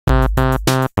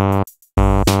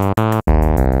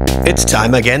It's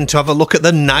time again to have a look at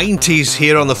the 90s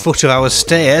here on the foot of our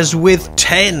stairs with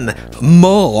 10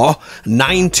 more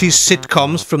 90s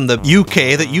sitcoms from the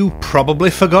UK that you probably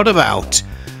forgot about.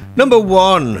 Number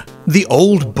 1, The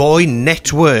Old Boy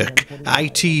Network,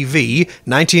 ITV,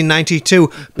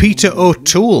 1992. Peter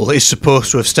O'Toole is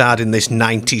supposed to have starred in this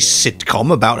 90s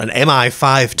sitcom about an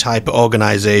MI5 type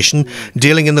organisation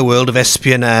dealing in the world of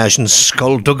espionage and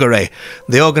skullduggery.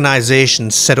 The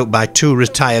organisation's set up by two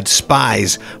retired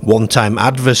spies, one-time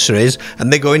adversaries,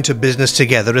 and they go into business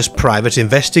together as private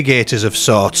investigators of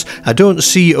sorts. I don't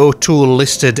see O'Toole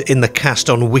listed in the cast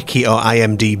on Wiki or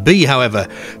IMDb, however.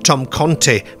 Tom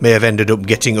Conti may have ended up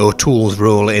getting O'Toole's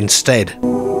role instead.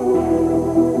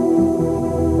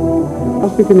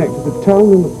 Must be connected to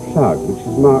town and the plug, which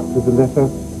is marked with the letter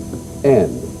N.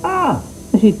 Ah!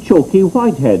 Is it Chalky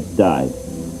Whitehead's died?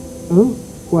 Oh?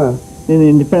 Where? In the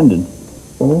Independent.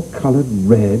 All coloured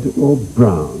red or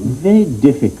brown? Very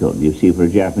difficult, you see, for a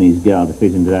Japanese girl to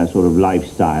fit into that sort of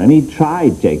lifestyle. I mean, he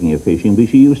tried taking her fishing, but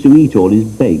she used to eat all his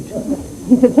bait.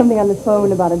 He said something on the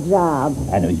phone about a job.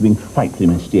 I know, he's being frightfully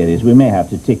mysterious. We may have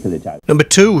to tickle it out. Number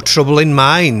 2, Trouble in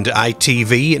Mind,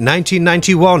 ITV,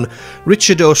 1991.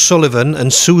 Richard O'Sullivan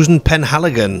and Susan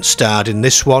Penhaligon starred in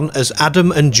this one as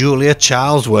Adam and Julia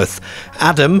Charlesworth.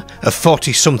 Adam, a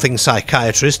 40-something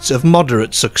psychiatrist of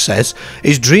moderate success,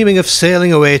 is dreaming of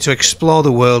sailing away to explore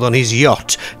the world on his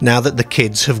yacht now that the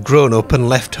kids have grown up and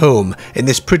left home in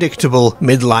this predictable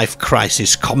midlife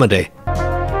crisis comedy.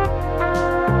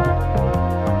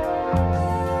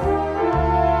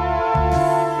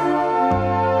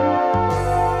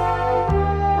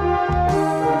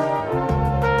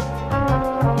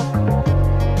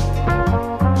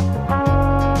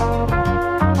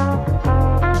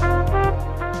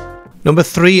 Number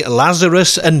 3,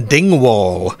 Lazarus and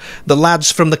Dingwall. The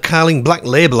lads from the Carling Black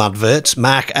Label adverts,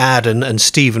 Mark Arden and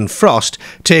Stephen Frost,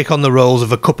 take on the roles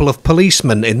of a couple of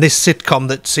policemen in this sitcom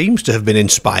that seems to have been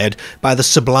inspired by the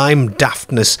sublime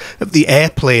daftness of the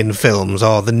Airplane films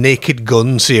or the Naked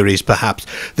Gun series perhaps.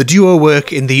 The duo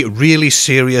work in the Really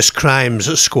Serious Crimes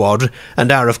Squad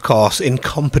and are of course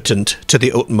incompetent to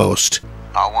the utmost.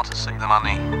 I want to see the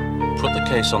money. Put the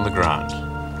case on the ground.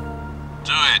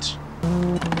 Do it.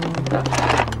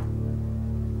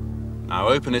 Now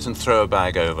open it and throw a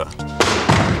bag over.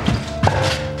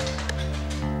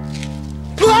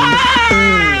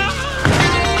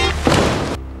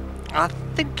 I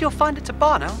think you'll find it's a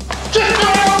bar now.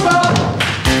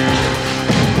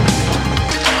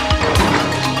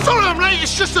 Sorry I'm late,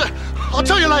 it's just I'll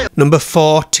tell you later. Number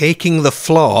 4, Taking the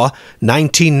Floor,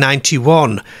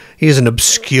 1991. Here's an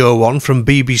obscure one from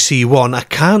BBC One. I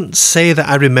can't say that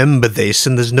I remember this,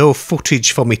 and there's no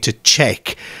footage for me to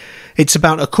check. It's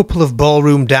about a couple of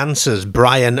ballroom dancers,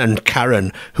 Brian and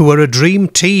Karen, who are a dream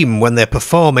team when they're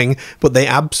performing, but they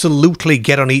absolutely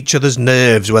get on each other's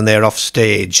nerves when they're off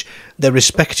stage. Their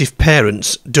respective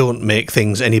parents don't make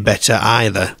things any better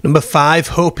either. Number 5,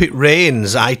 Hope It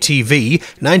Rains, ITV,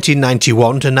 1991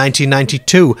 to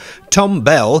 1992. Tom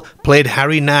Bell played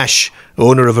Harry Nash,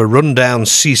 owner of a rundown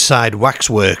seaside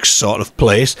waxworks sort of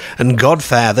place, and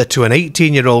godfather to an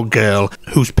 18-year-old girl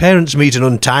whose parents meet an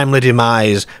untimely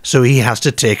demise, so he has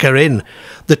to take her in.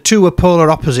 The two are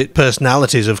polar opposite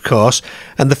personalities, of course,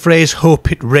 and the phrase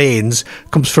 "hope it rains"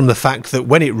 comes from the fact that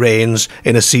when it rains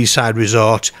in a seaside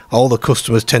resort, all the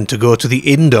customers tend to go to the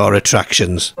indoor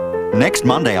attractions. Next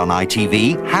Monday on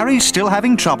ITV, Harry's still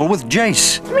having trouble with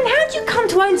Jace. I mean, how do you come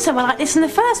to own somewhere like this in the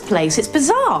first place? It's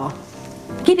bizarre.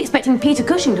 I keep expecting Peter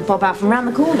Cushing to pop out from round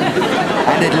the corner.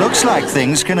 And it looks like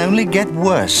things can only get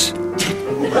worse.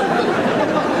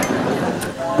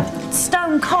 It's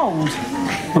stone cold.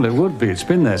 Well, it would be. It's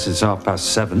been there since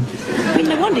 7:30. I mean,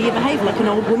 no wonder you behave like an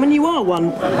old woman. You are one.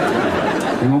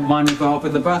 You won't mind if I hop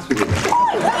in the bath with you? What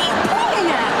are you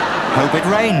looking at? Hope it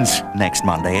rains. Next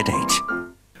Monday at 8.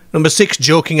 Number 6,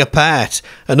 Joking Apart.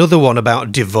 Another one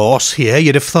about divorce here.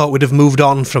 You'd have thought we'd have moved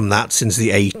on from that since the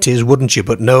 80s, wouldn't you?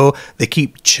 But no, they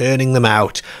keep churning them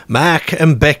out. Mark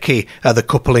and Becky are the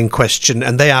couple in question,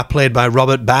 and they are played by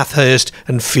Robert Bathurst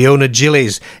and Fiona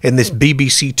Gillies in this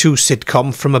BBC Two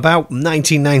sitcom from about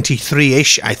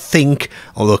 1993-ish, I think,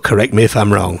 although correct me if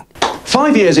I'm wrong.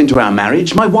 5 years into our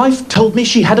marriage, my wife told me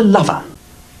she had a lover.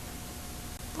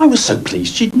 I was so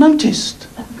pleased she'd noticed.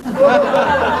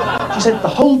 She said the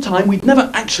whole time we'd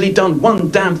never actually done one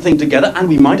damn thing together and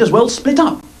we might as well split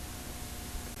up.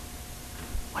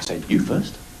 I said, you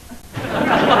first.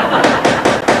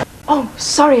 Oh,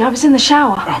 sorry, I was in the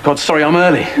shower. Oh, God, sorry, I'm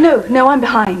early. No, I'm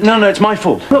behind. No, it's my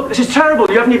fault. Look, this is terrible.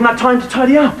 You haven't even had time to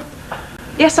tidy up.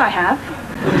 Yes, I have.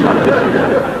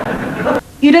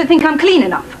 You don't think I'm clean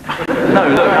enough? No,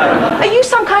 look, Are you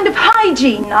some kind of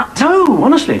hygiene nut? no,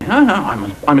 honestly,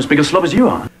 no, I'm as big a slob as you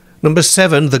are. Number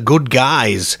 7, The Good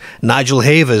Guys. Nigel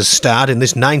Havers starred in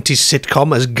this 90s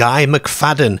sitcom as Guy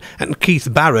McFadden, and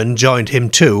Keith Barron joined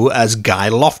him too as Guy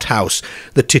Lofthouse,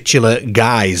 the titular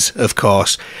Guys, of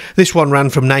course. This one ran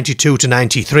from 92 to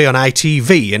 93 on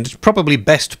ITV, and it's probably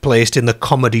best placed in the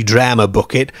comedy-drama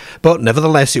bucket, but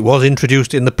nevertheless it was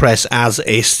introduced in the press as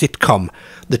a sitcom.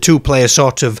 The two play a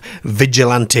sort of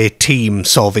vigilante team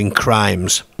solving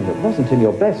crimes. It wasn't in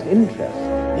your best interest.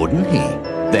 Wouldn't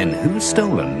he? Then who's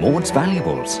stolen Maud's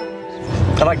valuables?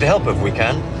 I'd like to help if we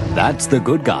can. That's The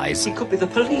Good Guys. It could be the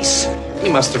police. He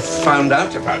must have found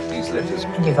out about these letters.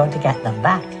 And you're going to get them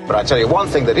back. But I tell you one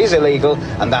thing that is illegal,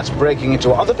 and that's breaking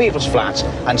into other people's flats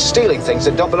and stealing things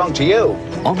that don't belong to you.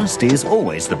 Honesty is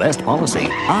always the best policy.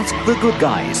 Ask The Good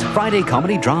Guys, Friday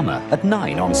comedy drama at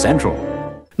 9 on Central.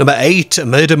 Number 8,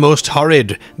 Murder Most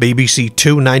Horrid, BBC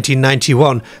 2,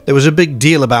 1991. There was a big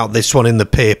deal about this one in the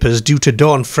papers due to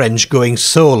Dawn French going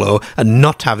solo and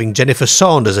not having Jennifer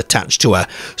Saunders attached to her.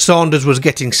 Saunders was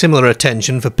getting similar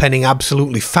attention for penning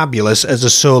Absolutely Fabulous as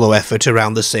a solo effort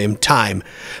around the same time.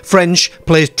 French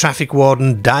plays traffic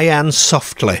warden Diane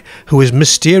Softly, who is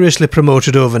mysteriously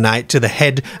promoted overnight to the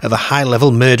head of a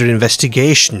high-level murder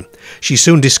investigation. She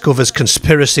soon discovers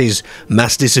conspiracies,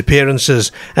 mass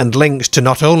disappearances, and links to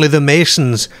not only the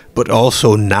Masons, but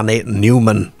also Nanny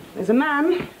Newman. There's a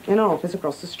man in our office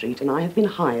across the street, and I have been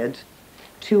hired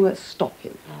to stop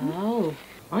him. Oh,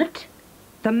 what?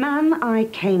 The man I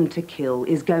came to kill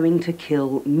is going to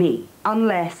kill me,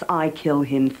 unless I kill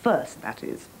him first, that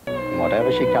is.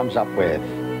 Whatever she comes up with,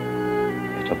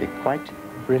 it'll be quite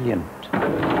brilliant.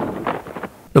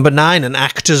 Number 9, An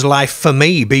Actor's Life for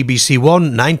Me, BBC 1,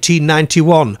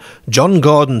 1991. John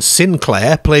Gordon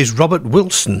Sinclair plays Robert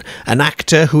Wilson, an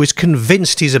actor who is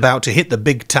convinced he's about to hit the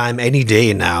big time any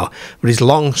day now. But his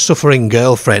long-suffering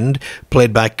girlfriend,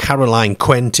 played by Caroline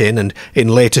Quentin and in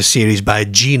later series by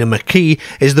Gina McKee,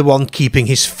 is the one keeping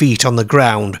his feet on the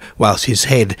ground whilst his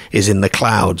head is in the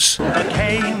clouds.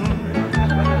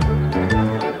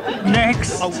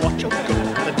 Next. Oh, watch out,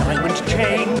 the diamond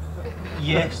chain.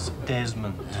 Yes,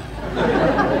 Desmond.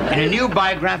 In a new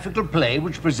biographical play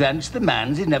which presents the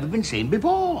man he's never been seen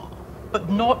before. But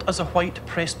not as a white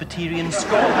Presbyterian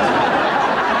Scot.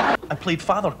 I played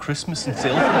Father Christmas in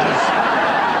Selfridges.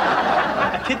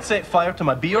 A kid set fire to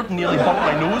my beard and nearly burnt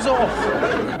my nose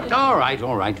off. All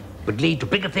right. Would lead to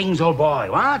bigger things, old boy,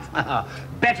 what?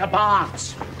 Better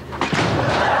parts.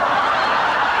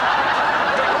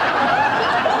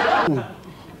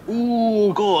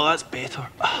 Ooh, go, that's better.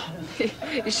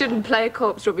 You shouldn't play a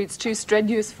corpse, Robbie. It's too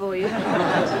strenuous for you.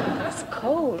 It's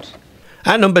cold.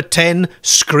 At number 10,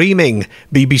 Screaming,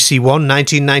 BBC 1,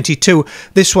 1992.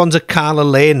 This one's a Carla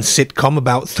Lane sitcom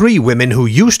about 3 women who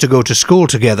used to go to school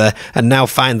together and now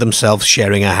find themselves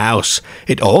sharing a house.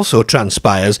 It also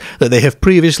transpires that they have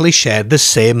previously shared the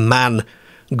same man.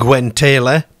 Gwen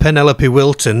Taylor, Penelope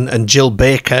Wilton and Jill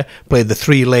Baker played the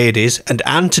 3 ladies, and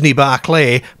Anthony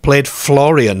Barclay played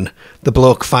Florian, the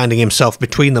bloke finding himself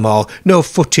between them all. No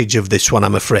footage of this one,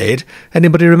 I'm afraid.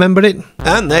 Anybody remember it?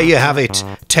 And there you have it.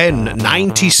 10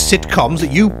 90s sitcoms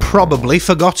that you probably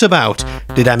forgot about.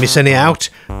 Did I miss any out?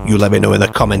 You let me know in the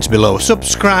comments below.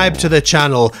 Subscribe to the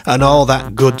channel and all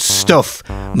that good stuff.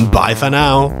 Bye for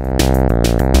now.